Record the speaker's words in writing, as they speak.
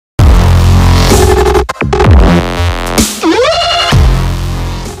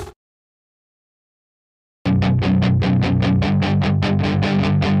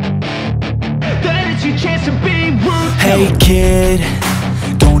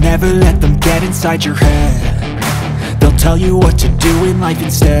ever let them get inside your head. They'll tell you what to do in life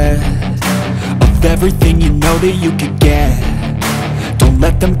instead of everything you know that you could get. Don't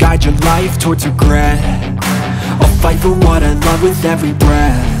let them guide your life towards regret. I'll fight for what I love with every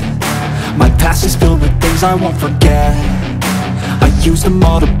breath. My past is filled with things I won't forget. I use them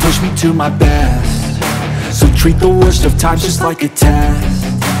all to push me to my best. So treat the worst of times just like a test.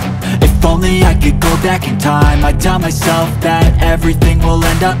 If only I could go back in time, I'd tell myself that everything will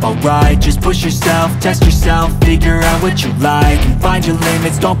end up alright. Just push yourself, test yourself, figure out what you like, and find your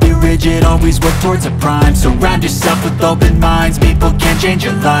limits, don't be rigid, always work towards a prime. Surround yourself with open minds, people can change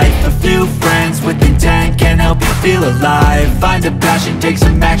your life. A few friends with intent can help you feel alive. Find a passion, take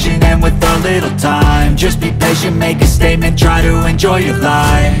some action, and with a little time, just be patient, make a statement, try to enjoy your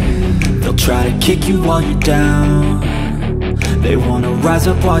life. They'll try to kick you while you're down. They wanna rise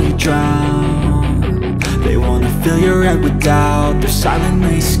up while you drown. They wanna fill your head with doubt. They're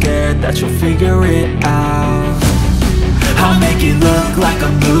silently scared that you'll figure it out. I'll make it look like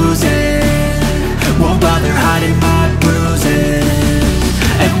I'm losing, won't bother hiding my bruises.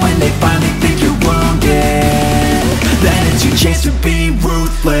 And when they finally think you're wounded, then it's your chance to be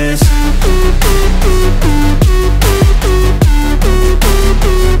ruthless.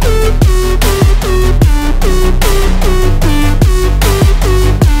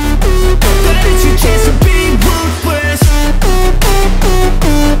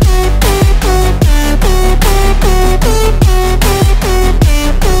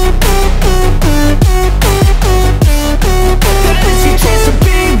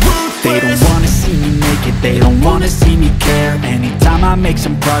 They don't wanna see me care. Anytime I make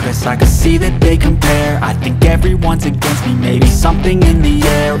some progress, I can see that they compare. I think everyone's against me, maybe something in the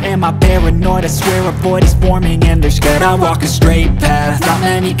air. Am I paranoid? I swear a void is forming and they're scared. I walk a straight path, not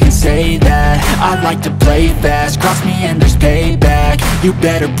many can say that. I like to play fast, cross me and there's payback. You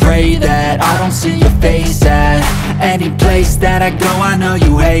better pray that I don't see your face at any place that I go. I know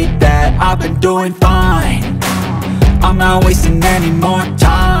you hate that. I've been doing fine, I'm not wasting any more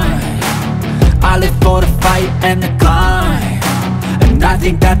time. I live for the fight and the climb, and I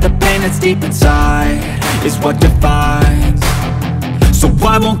think that the pain that's deep inside is what defines. So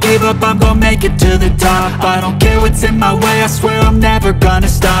I won't give up, I'm gonna make it to the top. I don't care what's in my way, I swear I'm never gonna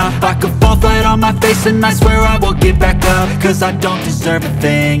stop. I could fall flat on my face and I swear I will get back up, cause I don't deserve a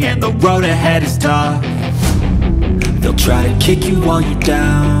thing and the road ahead is tough. They'll try to kick you while you're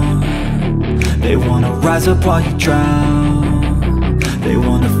down. They wanna rise up while you drown. They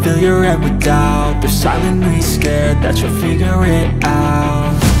wanna fill your head with doubt. They're silently scared that you'll figure it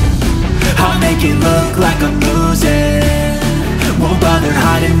out. I'll make it look like I'm losing, won't bother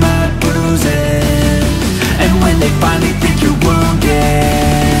hiding my bruises. And when they finally think you're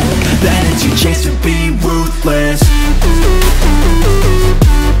wounded, then it's your chance to be ruthless.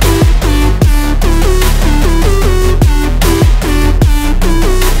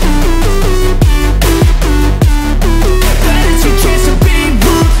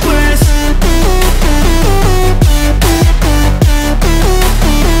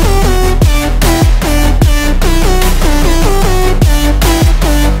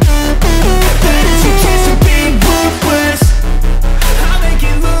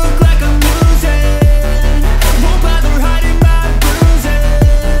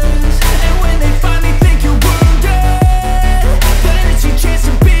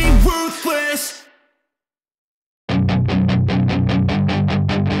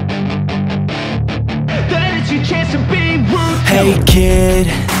 Hey kid,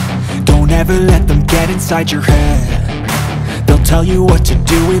 don't ever let them get inside your head. They'll tell you what to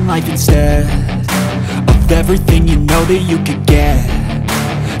do in life instead of everything you know that you could get.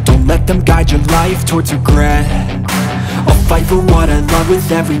 Don't let them guide your life towards regret. I'll fight for what I love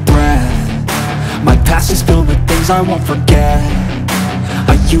with every breath. My past is filled with things I won't forget.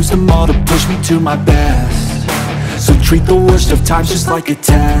 I use them all to push me to my best. So treat the worst of times just like a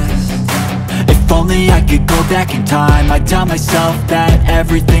test. If only I could go back in time, I'd tell myself that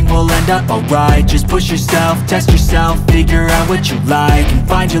everything will end up alright. Just push yourself, test yourself, figure out what you like, and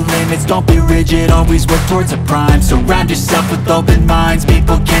find your limits, don't be rigid, always work towards a prime. Surround yourself with open minds,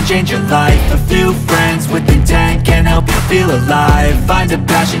 people can change your life. A few friends with intent can help you feel alive. Find a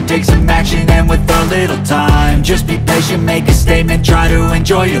passion, take some action, and with a little time, just be patient, make a statement, try to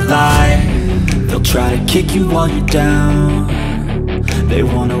enjoy your life. They'll try to kick you while you're down. They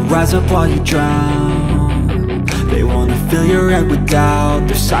wanna rise up while you drown. They wanna fill your head with doubt.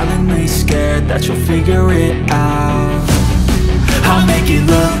 They're silently scared that you'll figure it out. I'll make it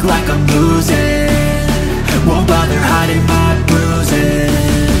look like I'm losing, won't bother hiding my bruises.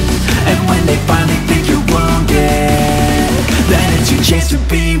 And when they finally think you're wounded, then it's your chance to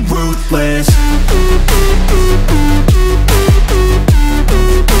be ruthless.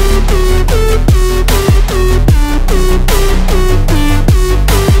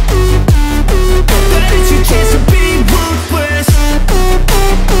 Then it's your chance to be ruthless.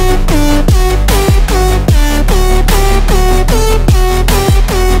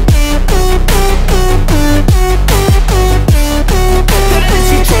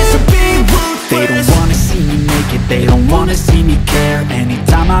 They don't wanna see me make it, they don't wanna see me care.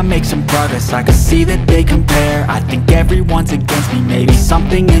 Anytime I make some progress, I can see that they compare. I think everyone's against me, maybe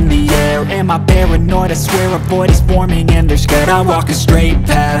something in the air. Am I paranoid? I swear a void is forming and they're scared. I walk a straight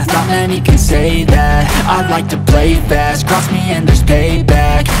path, not many can say that. I like to play fast, cross me and there's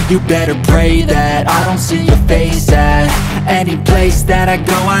payback. You better pray that I don't see your face at any place that I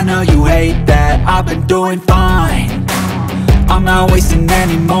go. I know you hate that. I've been doing fine, I'm not wasting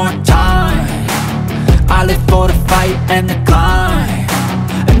any more time. I live for the fight and the climb,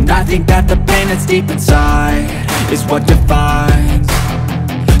 and I think that the pain that's deep inside is what defines.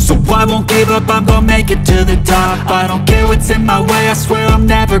 So I won't give up, I'm gonna make it to the top. I don't care what's in my way, I swear I'm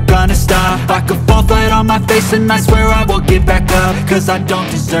never gonna stop. I could fall flat on my face and I swear I will get back up, cause I don't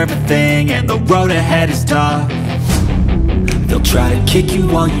deserve a thing and the road ahead is tough. They'll try to kick you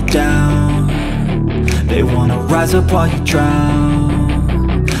while you're down, they wanna rise up while you drown.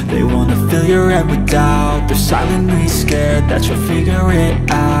 They wanna fill your head with doubt, they're silently scared that you'll figure it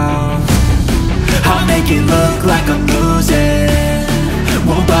out. I'll make it look like I'm losing,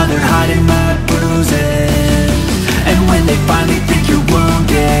 won't bother hiding my bruises. And when they finally think you're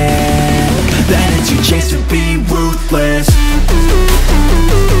wounded, then it's your chance to be ruthless.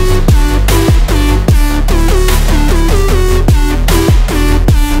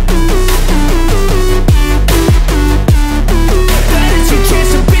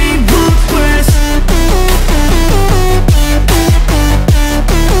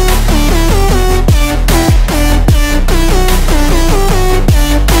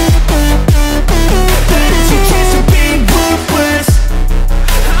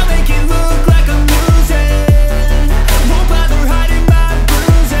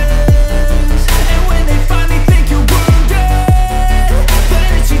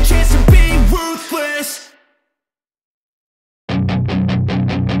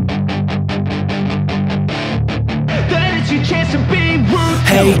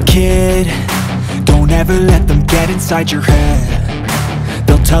 Hey kid, don't ever let them get inside your head.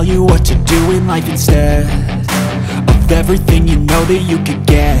 They'll tell you what to do in life instead of everything you know that you could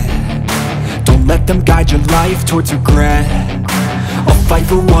get. Don't let them guide your life towards regret. I'll fight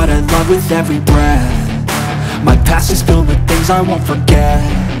for what I love with every breath. My past is filled with things I won't forget.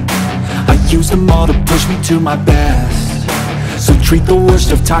 I use them all to push me to my best. So treat the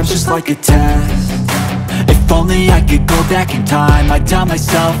worst of times just like a test. If only I could go back in time, I'd tell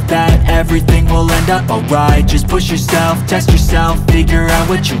myself that everything will end up alright. Just push yourself, test yourself, figure out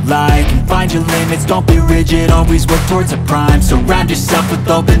what you like, and find your limits, don't be rigid, always work towards a prime. Surround yourself with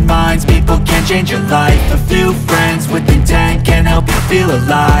open minds, people can change your life. A few friends with intent can help you feel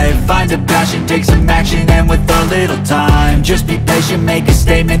alive. Find a passion, take some action, and with a little time, just be patient, make a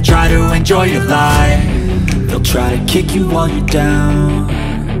statement, try to enjoy your life. They'll try to kick you while you're down,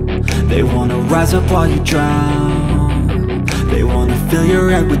 they wanna rise up while you drown. They wanna fill your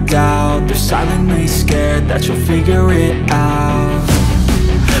head with doubt, they're silently scared that you'll figure it out.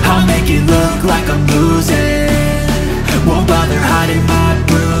 I'll make it look like I'm losing, won't bother hiding my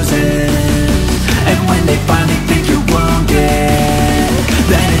bruises. And when they finally think you're wounded,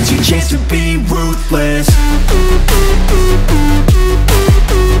 then it's your chance to be ruthless.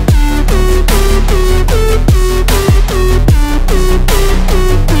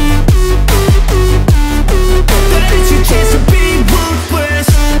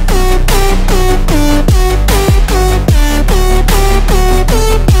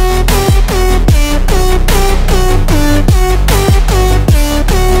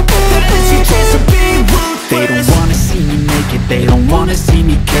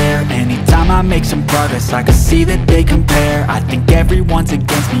 I make some progress, I can see that they compare. I think everyone's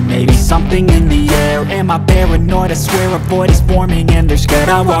against me, maybe something in the air. Am I paranoid? I swear a void is forming and they're scared.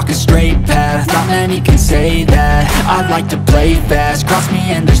 I walk a straight path, not many can say that. I like to play fast, cross me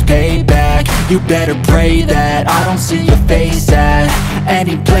and there's payback. You better pray that I don't see your face at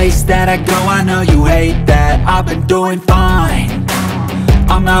any place that I go. I know you hate that. I've been doing fine,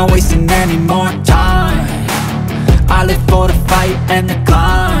 I'm not wasting any more time. I live for the fight and the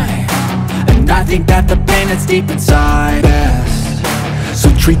climb, and I think that the pain that's deep inside best. So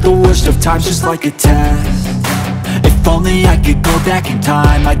treat the worst of times just like a test. If If only I could go back in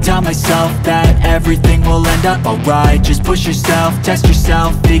time, I'd tell myself that everything will end up alright. Just push yourself, test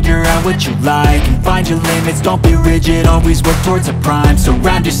yourself, figure out what you like, and find your limits, don't be rigid, always work towards a prime.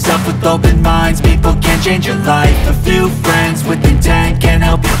 Surround yourself with open minds, people can change your life. A few friends with intent can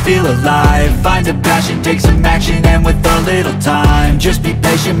help you feel alive. Find a passion, take some action, and with a little time, just be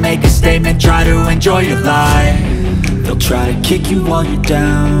patient, make a statement, try to enjoy your life. They'll try to kick you while you're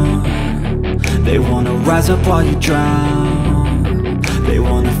down, they wanna rise up while you drown. They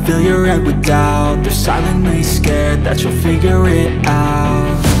wanna fill your head with doubt, they're silently scared that you'll figure it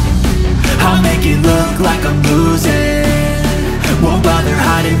out. I'll make it look like I'm losing, won't bother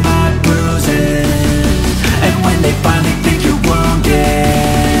hiding my bruises. And when they finally think you're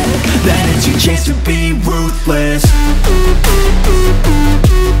wounded, then it's your chance to be ruthless.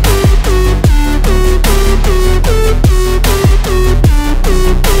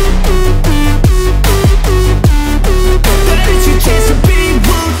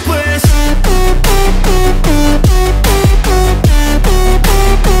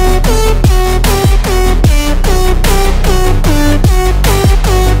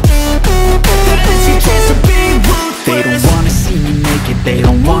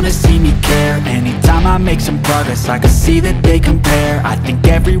 I make some progress, I can see that they compare. I think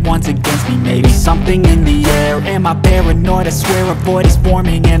everyone's against me, maybe something in the air. Am I paranoid? I swear a void is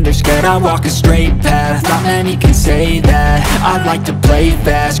forming and they're scared. I walk a straight path, not many can say that. I like to play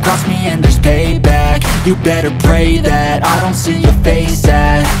fast, cross me and there's payback. You better pray that I don't see your face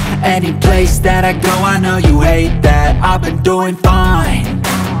at any place that I go. I know you hate that. I've been doing fine,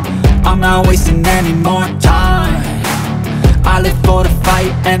 I'm not wasting any more time. I live for the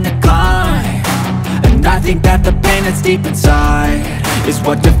fight and the climb, and I think that the pain that's deep inside is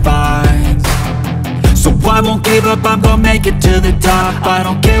what defines. So I won't give up, I'm gonna make it to the top. I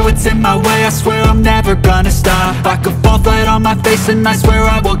don't care what's in my way, I swear I'm never gonna stop. I could fall flat on my face and I swear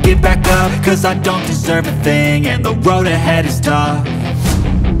I will get back up, cause I don't deserve a thing and the road ahead is tough.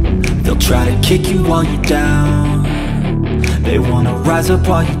 They'll try to kick you while you're down, they wanna rise up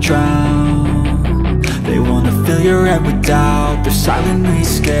while you drown. They wanna fill your head with doubt, they're silently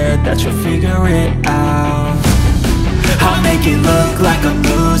scared that you'll figure it out. I'll make it look like I'm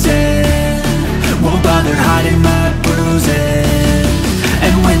losing, won't bother hiding my bruises.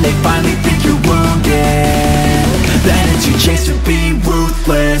 And when they finally think you're wounded, then it's your chance to be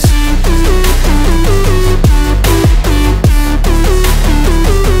ruthless.